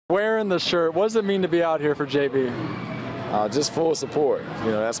Wearing the shirt, what does it mean to be out here for JB? Just full support.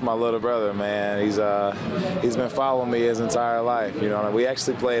 You know, that's my little brother, man. He's been following me his entire life. You know, we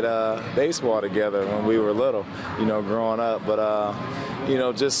actually played baseball together when we were little. You know, growing up. But you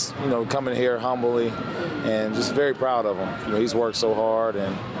know, just coming here humbly and just very proud of him. You know, he's worked so hard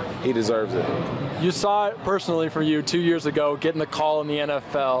and he deserves it. You saw it personally for you 2 years ago, getting the call in the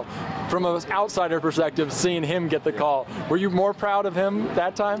NFL. From an outsider perspective, seeing him get the call, were you more proud of him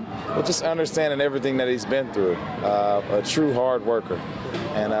that time? Well, just understanding everything that he's been through. A true hard worker.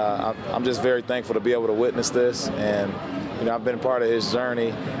 And I'm just very thankful to be able to witness this. And, you know, I've been part of his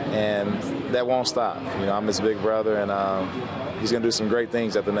journey, and that won't stop. You know, I'm his big brother, and he's going to do some great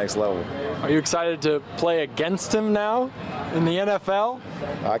things at the next level. Are you excited to play against him now in the NFL?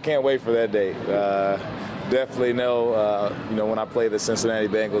 I can't wait for that date. Definitely know, you know, when I play the Cincinnati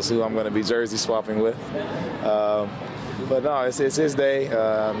Bengals, who I'm going to be jersey swapping with. But no, it's his day.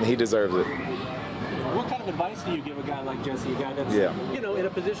 He deserves it. What kind of advice do you give a guy like Jessie, a guy that's, yeah, you know, in a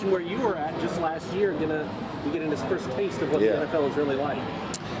position where you were at just last year, getting his first taste of what the NFL is really like?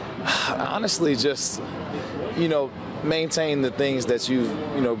 Honestly, just, you know, maintain the things that you've,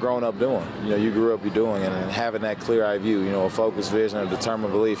 you know, grown up doing. You know, you grew up doing, and having that clear-eyed view, you know, a focused vision, a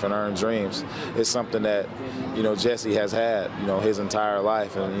determined belief, and earned dreams is something that, you know, Jessie has had, you know, his entire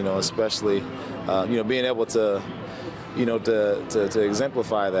life, and, you know, especially, you know, being able to, you know, to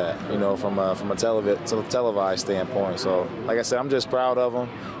exemplify that, you know, from a televised standpoint. So, like I said, I'm just proud of him,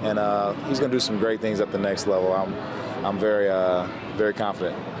 and he's going to do some great things at the next level. I'm very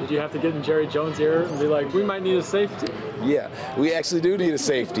confident. Did you have to get in Jerry Jones' ear and be like, we might need a safety? Yeah, we actually do need a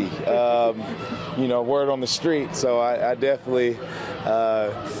safety. You know, word on the street. So I definitely,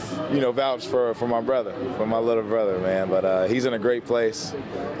 you know, vouch for my brother, for my little brother, man. But he's in a great place.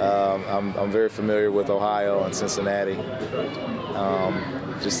 I'm very familiar with Ohio and Cincinnati.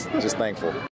 Just thankful.